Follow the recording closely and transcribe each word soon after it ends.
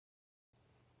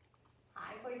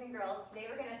boys and girls. Today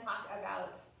we're going to talk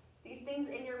about these things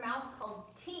in your mouth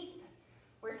called teeth.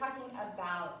 We're talking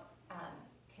about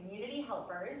community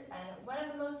helpers, and one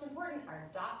of the most important are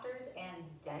doctors and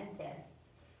dentists.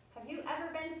 Have you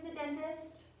ever been to the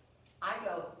dentist? I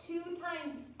go 2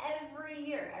 times every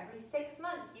year. Every 6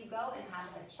 months you go and have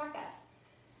a checkup.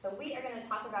 So we are going to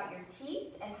talk about your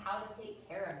teeth and how to take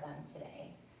care of them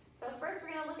today. So first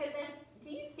we're going to look at this. Do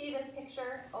you see this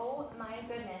picture? Oh my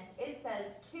goodness. It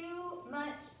says too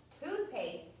much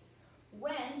toothpaste.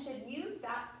 When should you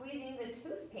stop squeezing the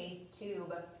toothpaste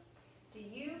tube? Do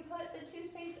you put the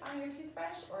toothpaste on your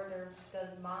toothbrush, or does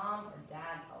mom or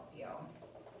dad help you?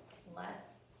 Let's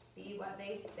see what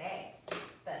they say.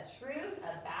 The truth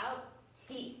about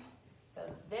teeth. So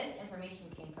this information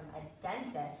came from a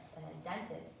dentist, and a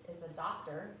dentist is a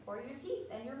doctor for your teeth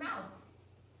and your mouth.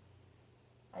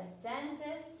 A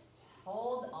dentist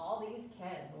told all these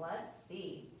kids, let's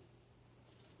see.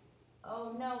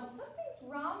 Oh no,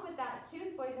 something's wrong with that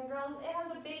tooth, boys and girls. It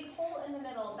has a big hole in the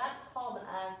middle. That's called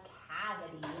a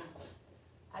cavity.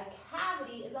 A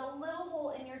cavity is a little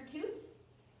hole in your tooth,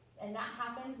 and that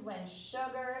happens when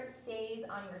sugar stays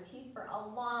on your teeth for a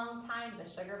long time. The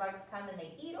sugar bugs come and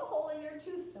they eat a hole in your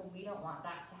tooth, so we don't want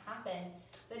that to happen.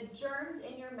 The germs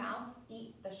in your mouth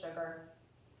eat the sugar,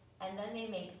 and then they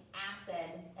make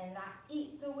acid, and that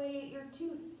eats away at your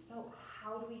tooth. So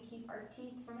how do we keep our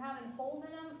teeth from having holes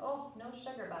in them? Oh, no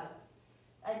sugar bugs.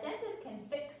 A dentist can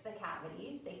fix the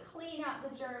cavities. They clean out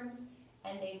the germs,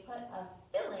 and they put a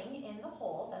filling in the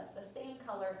hole that's the same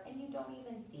color, and you don't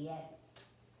even see it.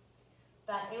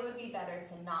 But it would be better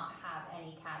to not have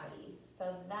any cavities.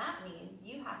 So that means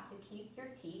you have to keep your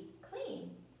teeth clean.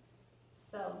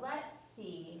 So let's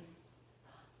see.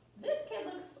 This kid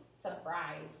looks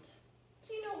surprised.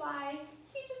 Do you know why?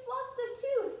 He just lost a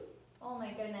tooth. Oh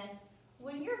my goodness.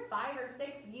 When you're 5 or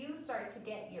 6, you start to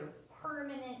get your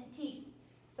permanent teeth.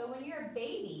 So when you're a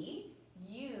baby,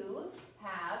 you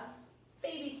have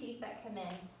baby teeth that come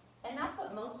in. And that's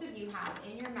what most of you have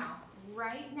in your mouth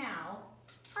right now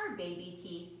are baby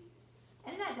teeth.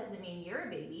 And that doesn't mean you're a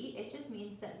baby. It just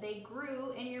means that they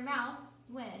grew in your mouth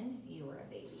when you were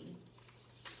a baby.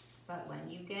 But when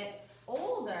you get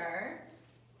older,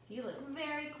 if you look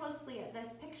very closely at this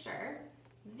picture,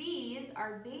 these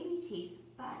are baby teeth,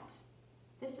 but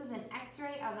this is an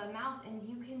x-ray of a mouth, and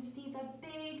you can see the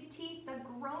big teeth, the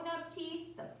grown-up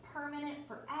teeth, the permanent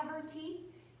forever teeth.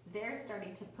 They're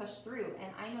starting to push through,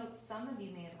 and I know some of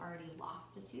you may have already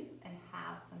lost a tooth and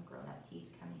have some grown-up teeth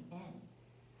coming in.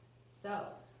 So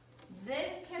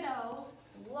this kiddo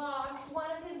lost one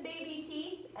of his baby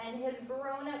teeth, and his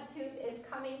grown-up tooth is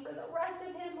coming for the rest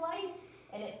of his life,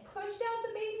 and it pushed out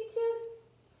the baby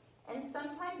tooth. And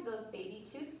sometimes those baby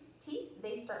teeth,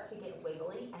 they start to get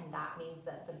wiggly, and that means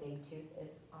that the big tooth is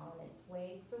on its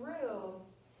way through.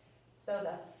 So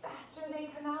the faster they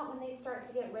come out when they start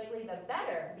to get wiggly, the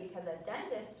better, because a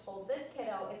dentist told this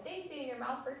kiddo, if they stay in your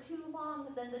mouth for too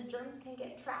long, then the germs can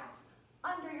get trapped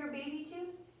under your baby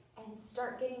tooth and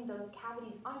start getting those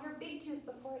cavities on your big tooth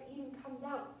before it even comes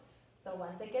out. So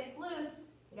once it gets loose,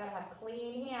 you gotta have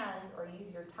clean hands or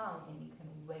use your tongue and you can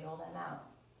wiggle them out.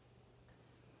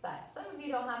 But some of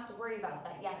you don't have to worry about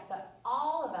that yet, but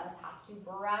all of us have to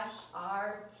brush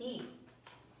our teeth.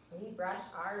 We brush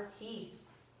our teeth.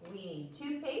 We need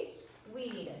toothpaste, we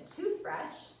need a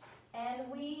toothbrush, and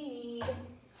we need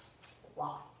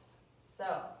floss.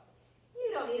 So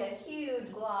you don't need a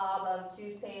huge glob of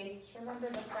toothpaste.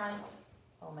 Remember the front?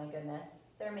 Oh my goodness,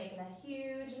 they're making a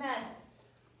huge mess.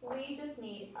 We just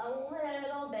need a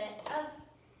little bit of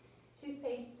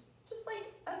toothpaste, just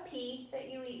like a pea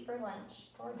that you eat for lunch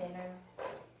or dinner.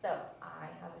 So I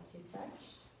have a toothbrush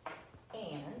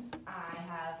and I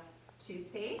have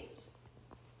toothpaste,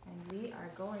 and we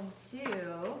are going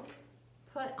to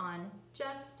put on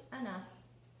just enough.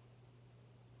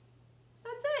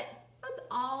 That's it. That's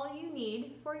all you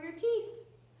need for your teeth.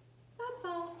 That's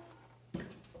all.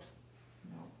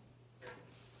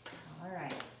 All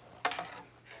right.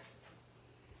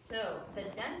 So the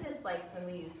dentist likes when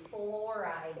we use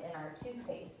fluoride in our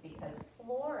toothpaste, because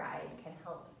fluoride can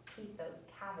help keep those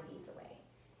cavities away.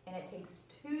 And it takes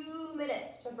 2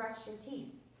 minutes to brush your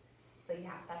teeth. So you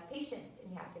have to have patience,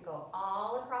 and you have to go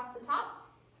all across the top,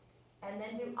 and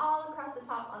then do all across the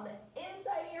top on the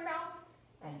inside of your mouth,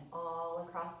 and all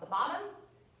across the bottom,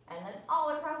 and then all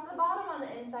across the bottom on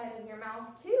the inside of your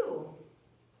mouth too.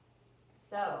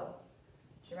 So,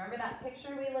 do you remember that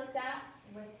picture we looked at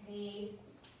with the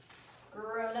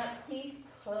grown-up teeth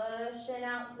pushing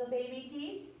out the baby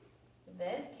teeth?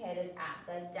 This kid is at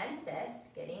the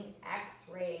dentist getting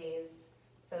x-rays.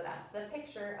 So that's the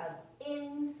picture of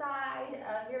inside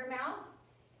of your mouth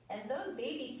And those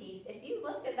baby teeth, if you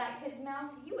looked at that kid's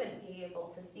mouth, you wouldn't be able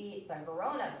to see the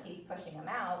grown-up teeth pushing them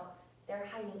out. They're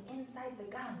hiding inside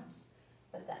the gums.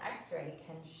 But the x-ray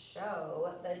can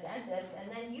show the dentist,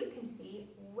 and then you can see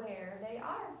where they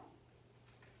are.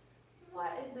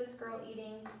 What is this girl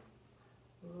eating?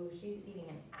 Ooh, she's eating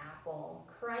an apple.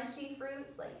 Crunchy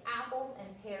fruits like apples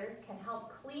and pears can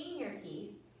help clean your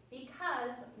teeth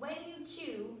because when you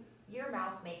chew, your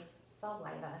mouth makes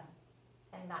saliva.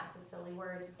 And that's a silly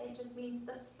word. It just means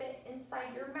the spit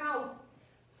inside your mouth.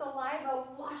 Saliva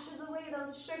washes away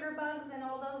those sugar bugs and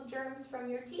all those germs from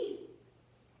your teeth.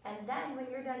 And then when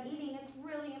you're done eating, it's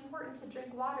really important to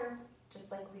drink water, just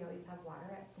like we always have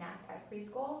water at snack at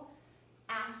preschool.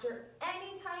 After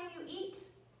any time you eat,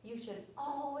 you should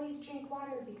always drink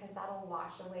water because that'll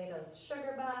wash away those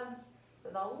sugar bugs. So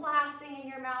the last thing in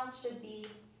your mouth should be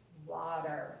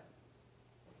water.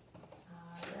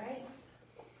 All right.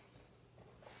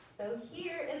 So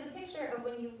here is a picture of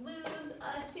when you lose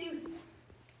a tooth.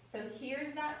 So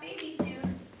here's that baby tooth.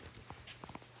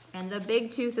 And the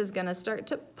big tooth is gonna start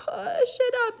to push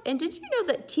it up. And did you know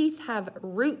that teeth have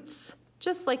roots,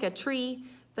 just like a tree,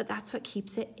 but that's what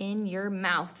keeps it in your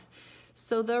mouth.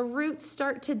 So the roots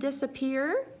start to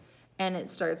disappear and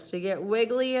it starts to get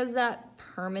wiggly as that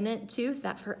permanent tooth,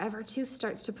 that forever tooth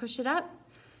starts to push it up.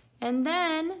 And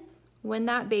then when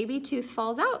that baby tooth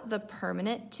falls out, the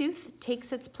permanent tooth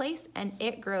takes its place and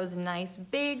it grows nice,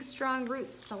 big, strong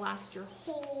roots to last your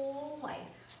whole life.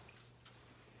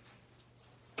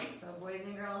 So boys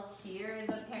and girls, here is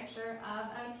a picture of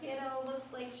a kiddo.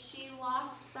 Looks like she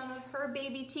lost some of her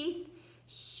baby teeth.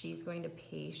 She's going to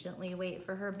patiently wait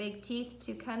for her big teeth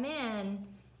to come in.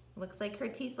 Looks like her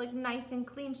teeth look nice and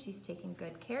clean. She's taking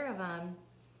good care of them.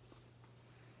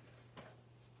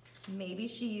 Maybe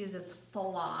she uses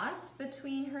floss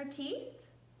between her teeth.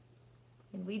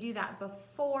 And we do that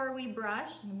before we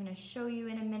brush. I'm going to show you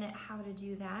in a minute how to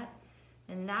do that.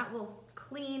 And that will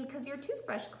clean, because your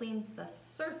toothbrush cleans the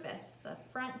surface, the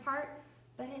front part,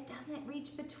 but it doesn't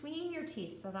reach between your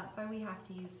teeth. So that's why we have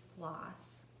to use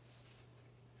floss.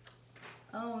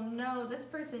 Oh no, this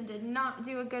person did not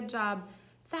do a good job.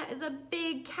 That is a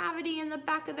big cavity in the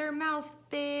back of their mouth,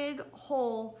 big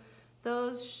hole.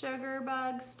 Those sugar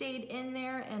bugs stayed in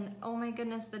there and oh my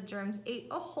goodness, the germs ate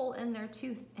a hole in their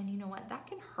tooth. And you know what, that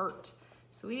can hurt.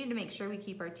 So we need to make sure we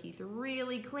keep our teeth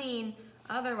really clean.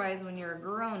 Otherwise, when you're a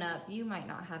grown-up, you might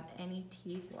not have any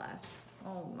teeth left.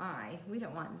 Oh my, we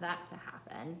don't want that to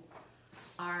happen.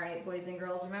 All right, boys and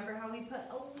girls, remember how we put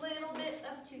a little bit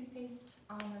of toothpaste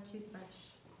on our toothbrush?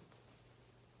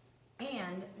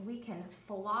 And we can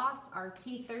floss our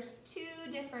teeth. There's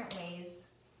two different ways.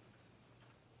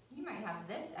 You might have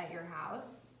this at your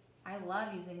house. I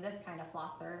love using this kind of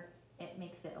flosser. It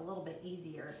makes it a little bit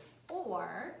easier.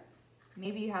 Or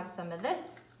maybe you have some of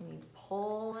this and you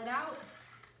pull it out.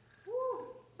 Woo,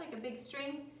 it's like a big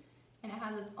string and it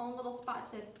has its own little spot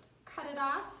to cut it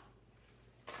off.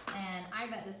 And I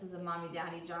bet this is a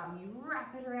mommy-daddy job. You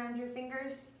wrap it around your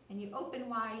fingers and you open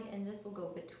wide and this will go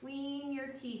between your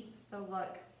teeth. So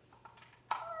look,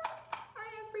 I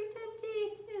have pretend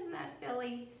teeth. Isn't that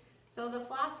silly? So the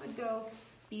floss would go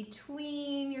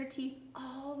between your teeth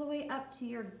all the way up to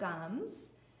your gums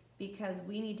because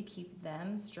we need to keep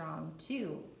them strong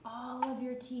too, all of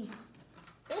your teeth.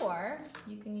 Or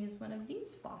you can use one of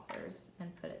these flossers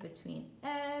and put it between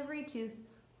every tooth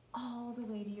all the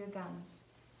way to your gums.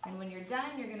 And when you're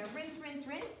done, you're gonna rinse, rinse,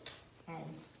 rinse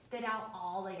and spit out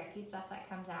all the yucky stuff that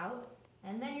comes out.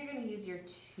 And then you're gonna use your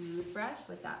toothbrush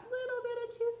with that little bit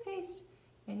of toothpaste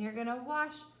and you're gonna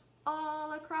wash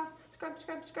all across, scrub,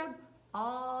 scrub, scrub,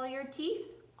 all your teeth,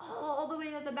 all the way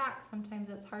to the back. Sometimes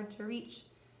it's hard to reach.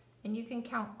 And you can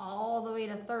count all the way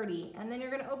to 30. And then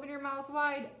you're gonna open your mouth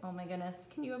wide. Oh my goodness,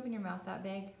 can you open your mouth that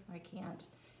big? I can't.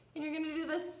 And you're gonna do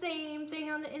the same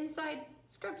thing on the inside.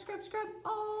 Scrub, scrub, scrub,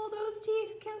 all those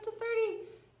teeth, count to 30.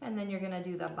 And then you're gonna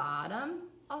do the bottom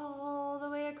all the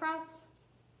way across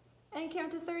and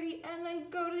count to 30. And then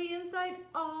go to the inside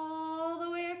all the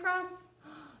way across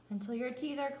until your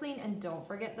teeth are clean. And don't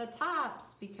forget the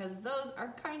tops because those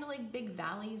are kind of like big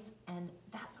valleys and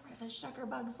that's where the sugar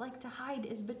bugs like to hide,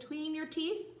 is between your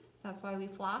teeth. That's why we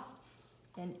flossed.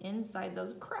 And inside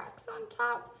those cracks on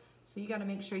top. So you gotta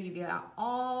make sure you get out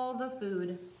all the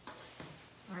food.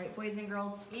 All right, boys and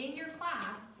girls, in your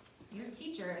class, your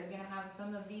teacher is gonna have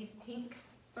some of these pink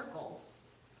circles.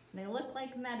 They look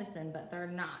like medicine, but they're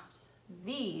not.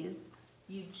 These,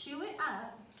 you chew it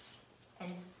up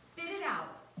and spit it out,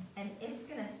 and it's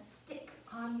gonna stick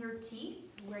on your teeth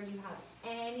where you have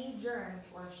any germs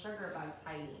or sugar bugs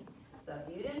hiding. So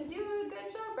if you didn't do a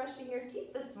good job brushing your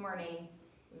teeth this morning,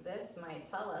 this might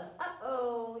tell us,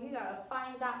 uh-oh, you gotta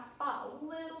find that spot a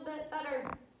little bit better.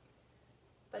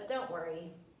 But don't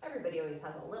worry, everybody always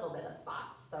has a little bit of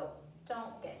spots, so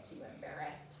don't get too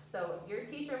embarrassed. So your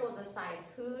teacher will decide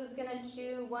who's gonna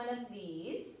chew one of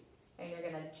these, and you're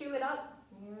gonna chew it up,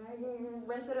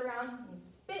 rinse it around, and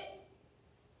spit.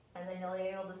 And then you'll be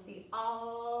able to see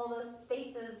all the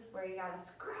spaces where you gotta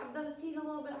scrub those teeth a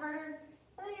little bit harder.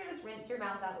 And then you just rinse your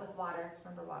mouth out with water, because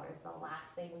remember, water is the last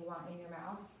thing we want in your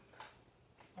mouth.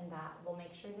 And that will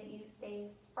make sure that you stay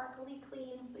sparkly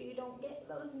clean so you don't get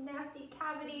those nasty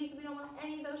cavities. We don't want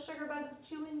any of those sugar bugs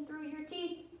chewing through your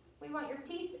teeth. We want your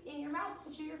teeth in your mouth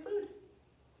to chew your food.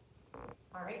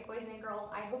 All right, boys and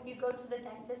girls, I hope you go to the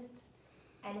dentist.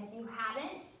 And if you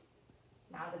haven't,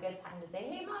 now's a good time to say,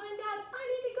 hey, Mom and Dad, I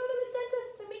need to go to the dentist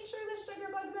to make sure the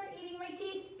sugar bugs aren't eating my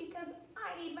teeth because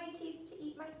I need my teeth to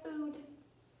eat my food.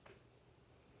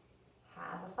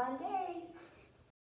 Have a fun day.